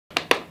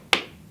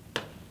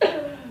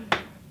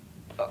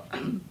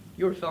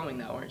You were filming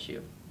that, weren't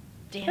you?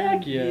 Damn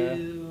Heck yeah.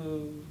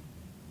 you.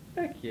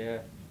 Heck yeah.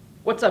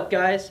 What's up,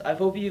 guys? I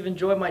hope you've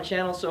enjoyed my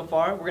channel so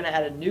far. We're going to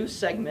add a new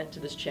segment to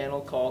this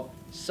channel called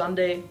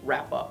Sunday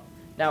Wrap Up.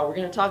 Now, we're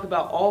going to talk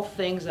about all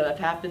things that have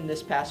happened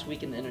this past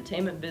week in the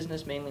entertainment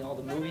business, mainly all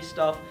the movie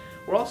stuff.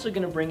 We're also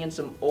going to bring in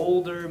some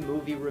older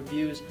movie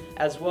reviews,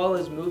 as well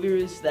as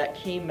movies that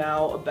came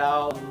out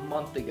about a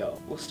month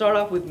ago. We'll start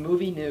off with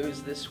movie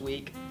news this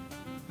week.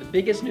 The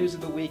biggest news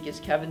of the week is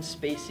Kevin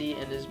Spacey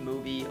and his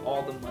movie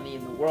All the Money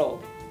in the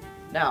World.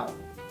 Now,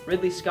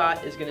 Ridley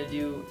Scott is going to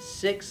do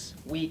 6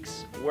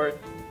 weeks worth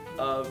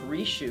of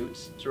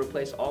reshoots to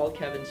replace all of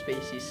Kevin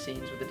Spacey's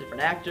scenes with a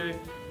different actor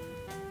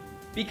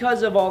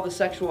because of all the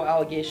sexual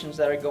allegations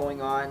that are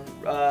going on.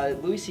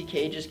 Louis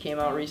C.K. just came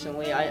out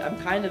recently. I'm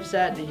kind of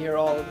sad to hear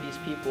all of these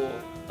people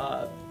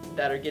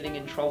that are getting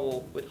in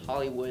trouble with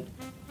Hollywood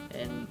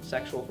and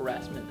sexual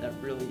harassment. That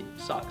really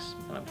sucks,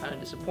 and I'm kind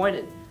of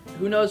disappointed.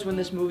 Who knows when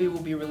this movie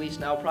will be released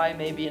now, probably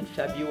maybe in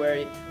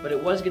February, but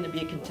it was going to be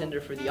a contender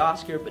for the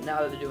Oscar, but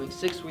now that they're doing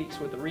 6 weeks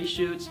worth of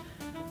reshoots,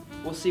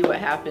 we'll see what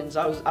happens.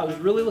 I was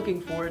really looking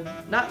forward,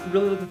 not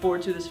really looking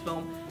forward to this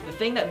film. The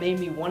thing that made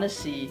me want to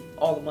see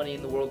All the Money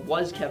in the World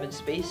was Kevin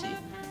Spacey,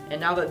 and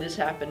now that this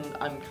happened,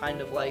 I'm kind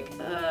of like,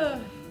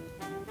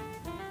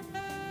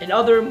 In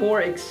other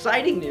more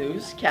exciting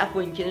news,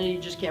 Kathleen Kennedy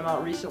just came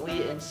out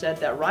recently and said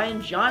that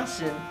Rian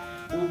Johnson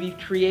will be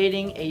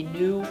creating a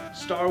new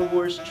Star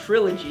Wars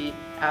trilogy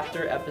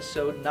after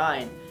Episode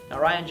 9. Now,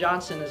 Rian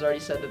Johnson has already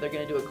said that they're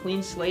going to do a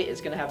clean slate.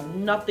 It's going to have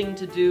nothing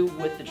to do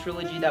with the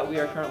trilogy that we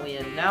are currently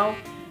in now.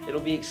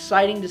 It'll be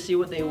exciting to see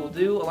what they will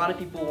do. A lot of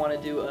people want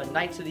to do a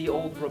Knights of the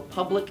Old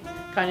Republic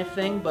kind of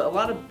thing, but a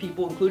lot of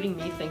people, including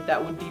me, think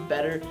that would be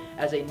better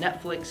as a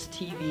Netflix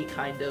TV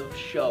kind of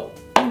show.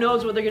 Who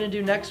knows what they're going to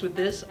do next with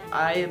this?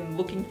 I am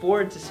looking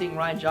forward to seeing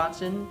Rian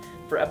Johnson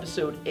for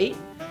Episode 8,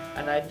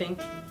 and I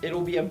think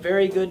it'll be a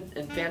very good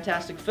and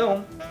fantastic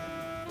film.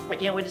 I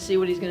can't wait to see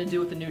what he's going to do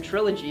with the new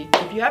trilogy.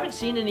 If you haven't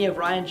seen any of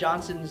Rian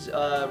Johnson's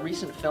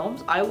recent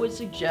films, I would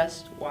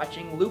suggest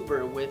watching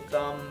Looper with,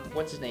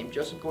 what's his name,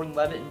 Joseph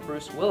Gordon-Levitt and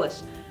Bruce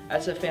Willis.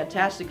 That's a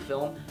fantastic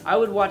film. I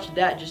would watch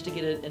that just to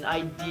get an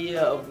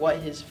idea of what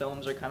his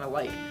films are kind of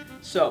like.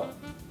 So,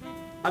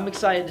 I'm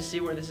excited to see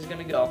where this is going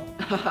to go.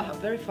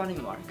 Very funny,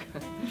 Mark.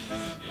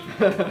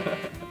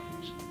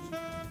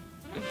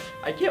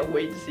 I can't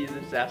wait to see The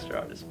Disaster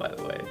Artist, by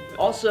the way.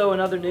 Also,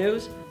 in other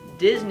news,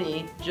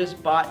 Disney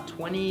just bought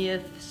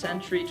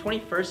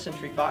 21st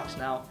Century Fox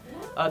now.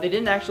 They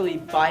didn't actually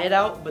buy it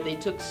out, but they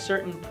took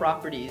certain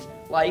properties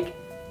like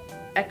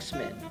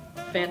X-Men,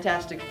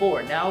 Fantastic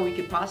Four. Now we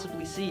could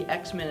possibly see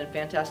X-Men and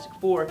Fantastic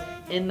Four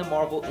in the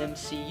Marvel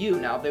MCU.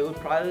 Now they would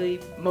probably,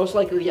 most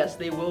likely, yes,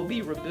 they will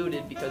be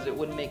rebooted because it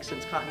wouldn't make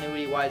sense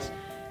continuity-wise.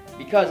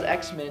 Because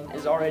X-Men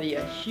is already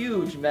a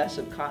huge mess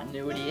of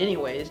continuity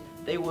anyways,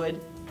 they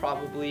would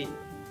probably,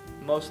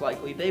 most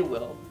likely, they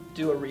will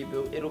do a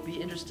reboot. It'll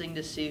be interesting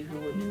to see who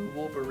a new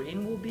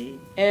Wolverine will be.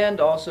 And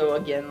also,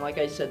 again, like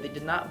I said, they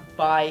did not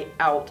buy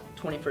out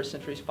 21st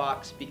Century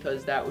Fox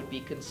because that would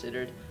be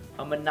considered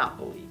a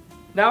monopoly.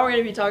 Now we're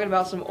going to be talking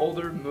about some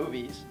older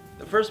movies.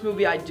 The first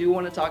movie I do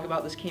want to talk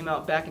about, this came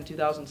out back in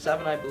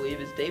 2007, I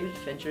believe, is David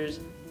Fincher's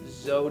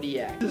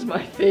Zodiac. This is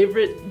my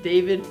favorite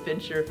David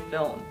Fincher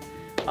film.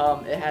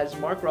 It has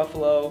Mark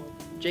Ruffalo,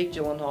 Jake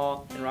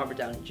Gyllenhaal, and Robert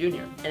Downey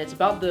Jr. And it's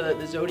about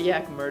the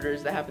Zodiac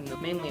murders that happened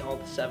mainly all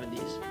the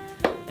 70s.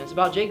 And it's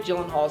about Jake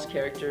Gyllenhaal's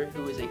character,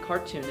 who is a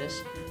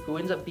cartoonist, who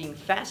ends up being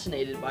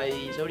fascinated by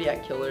the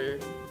Zodiac killer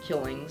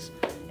killings,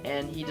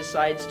 and he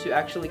decides to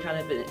actually kind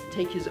of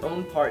take his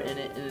own part in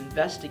it and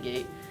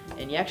investigate.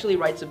 And he actually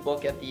writes a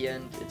book at the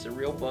end. It's a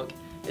real book.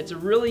 It's a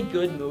really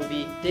good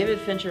movie. David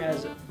Fincher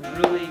has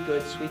really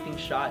good sweeping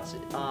shots.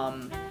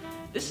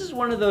 This is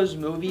one of those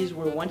movies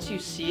where once you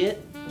see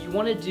it, you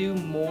want to do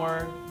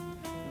more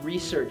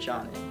research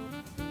on it.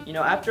 You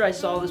know, after I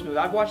saw this movie,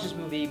 I've watched this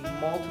movie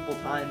multiple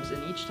times,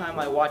 and each time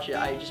I watch it,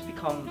 I just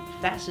become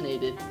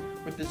fascinated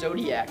with the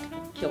Zodiac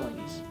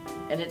killings.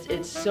 And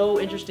it's so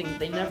interesting.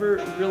 They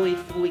never really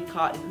fully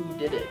caught who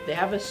did it. They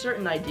have a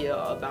certain idea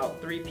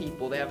about 3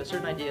 people. They have a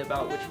certain idea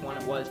about which one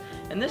it was.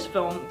 And this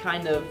film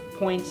kind of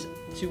points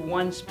to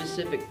one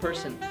specific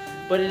person.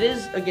 But it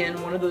is, again,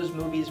 one of those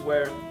movies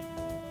where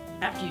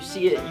after you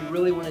see it, you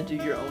really want to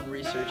do your own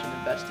research and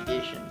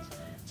investigations.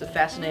 It's a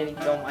fascinating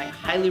film. I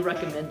highly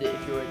recommend it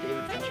if you're a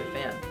David Fincher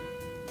fan.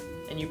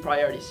 And you've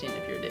probably already seen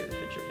it if you're a David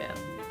Fincher fan.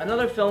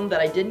 Another film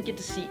that I didn't get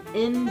to see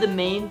in the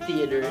main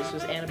theaters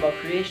was Annabelle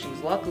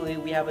Creations. Luckily,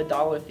 we have a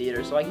dollar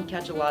theater, so I can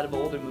catch a lot of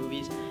older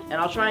movies, and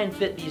I'll try and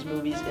fit these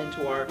movies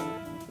into our,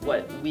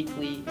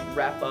 weekly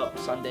wrap-up,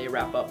 Sunday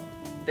wrap-up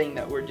thing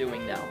that we're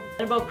doing now.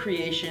 Annabelle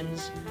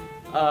Creations,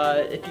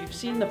 if you've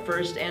seen the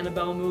first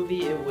Annabelle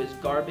movie, it was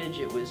garbage,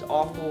 it was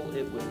awful,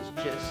 it was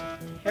just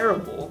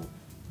terrible.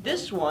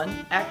 This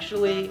one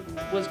actually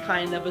was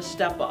kind of a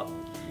step up,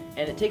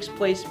 and it takes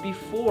place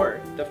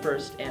before the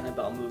first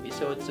Annabelle movie,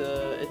 so it's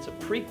a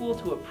prequel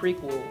to a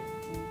prequel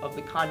of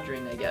The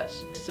Conjuring, I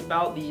guess. It's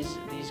about these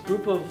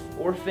group of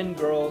orphan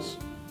girls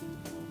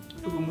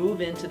who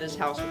move into this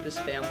house with this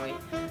family.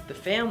 The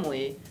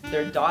family,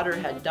 their daughter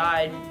had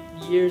died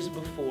years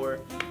before,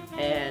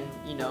 and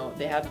you know,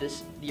 they have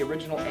the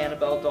original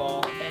Annabelle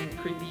doll, and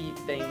creepy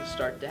things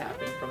start to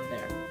happen from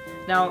there.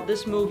 Now,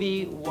 this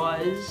movie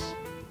was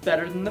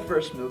better than the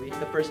first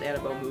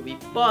Annabelle movie,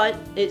 but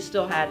it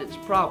still had its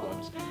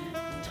problems.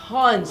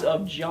 Tons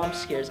of jump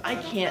scares. I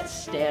can't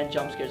stand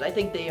jump scares. I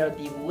think they are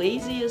the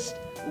laziest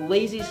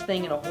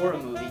thing in a horror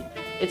movie.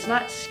 It's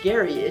not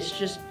scary, it's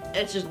just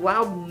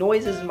loud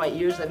noises in my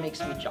ears that makes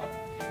me jump.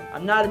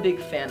 I'm not a big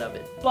fan of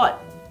it,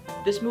 but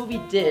this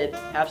movie did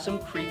have some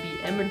creepy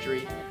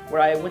imagery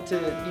where I went to,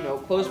 you know,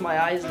 close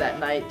my eyes that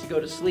night to go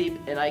to sleep,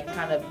 and I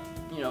kind of,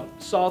 you know,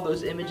 saw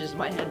those images in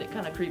my head. It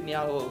kind of creeped me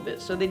out a little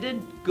bit. So they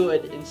did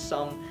good in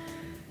some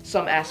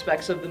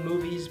aspects of the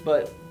movies,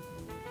 but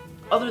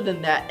other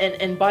than that,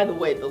 and by the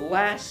way, the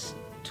last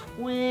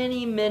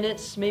 20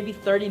 minutes, maybe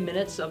 30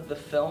 minutes of the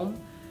film,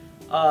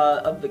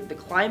 of the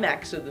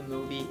climax of the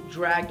movie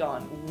dragged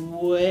on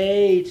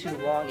way too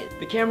long.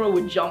 The camera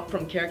would jump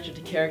from character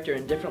to character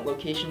in different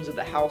locations of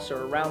the house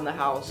or around the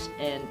house,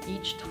 and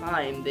each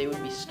time they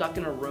would be stuck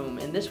in a room,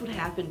 and this would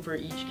happen for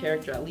each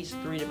character at least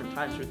 3 different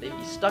times, where they'd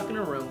be stuck in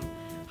a room,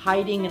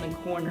 hiding in a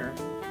corner,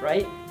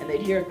 right? And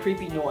they'd hear a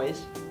creepy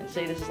noise, and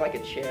say this is like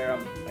a chair,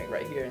 I'm like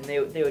right here, and they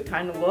would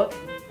kind of look.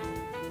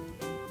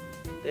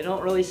 They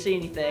don't really see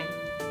anything.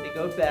 They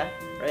go back,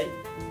 right?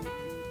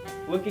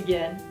 Look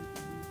again.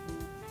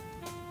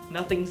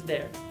 Nothing's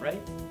there,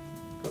 right?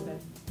 Go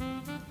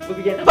back. Look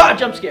again. Ah,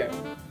 jump scare,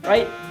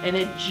 right? And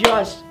it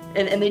just,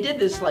 and they did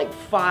this like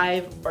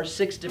 5 or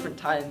 6 different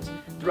times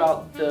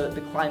throughout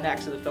the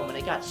climax of the film, and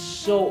it got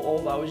so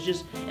old. I was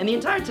just, and the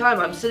entire time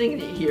I'm sitting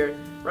here,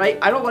 right?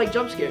 I don't like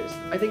jump scares.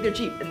 I think they're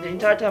cheap, and the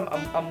entire time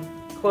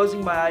I'm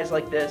closing my eyes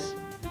like this,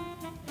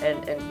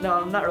 and no,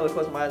 I'm not really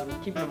closing my eyes,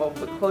 I'm keeping them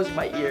open, but closing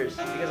my ears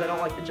because I don't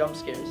like the jump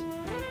scares,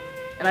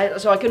 and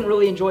so I couldn't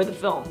really enjoy the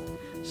film.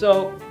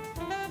 So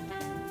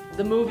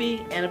the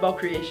movie Annabelle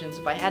Creations,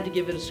 if I had to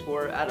give it a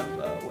score out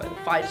of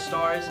 5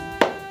 stars,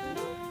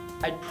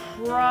 I'd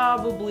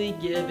probably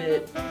give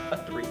it a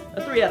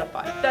 3 out of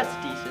 5. That's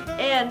decent,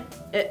 and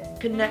it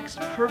connects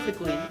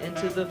perfectly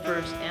into the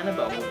first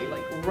Annabelle movie,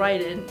 like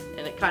right in,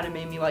 and it kind of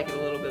made me like it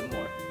a little bit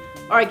more.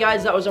 Alright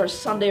guys, that was our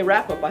Sunday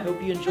wrap-up. I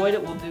hope you enjoyed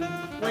it. We'll do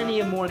plenty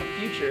of more in the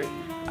future.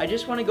 I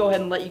just want to go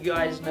ahead and let you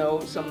guys know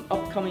some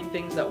upcoming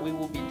things that we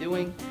will be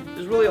doing.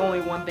 There's really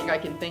only one thing I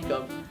can think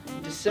of.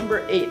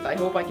 December 8th, I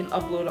hope I can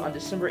upload on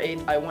December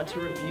 8th. I want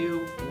to review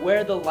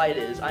Where the Light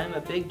Is. I am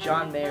a big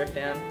John Mayer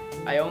fan.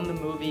 I own the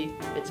movie.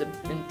 It's an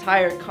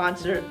entire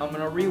concert. I'm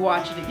going to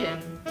rewatch it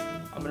again.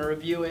 I'm going to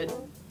review it,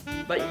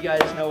 let you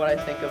guys know what I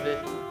think of it.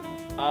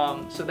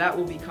 So that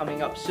will be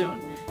coming up soon.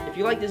 If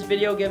you like this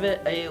video, give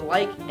it a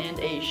like and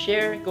a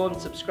share. Go ahead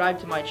and subscribe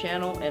to my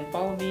channel and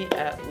follow me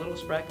at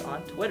Sprec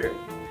on Twitter.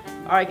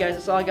 Alright guys,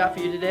 that's all I got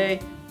for you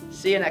today.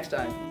 See you next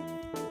time.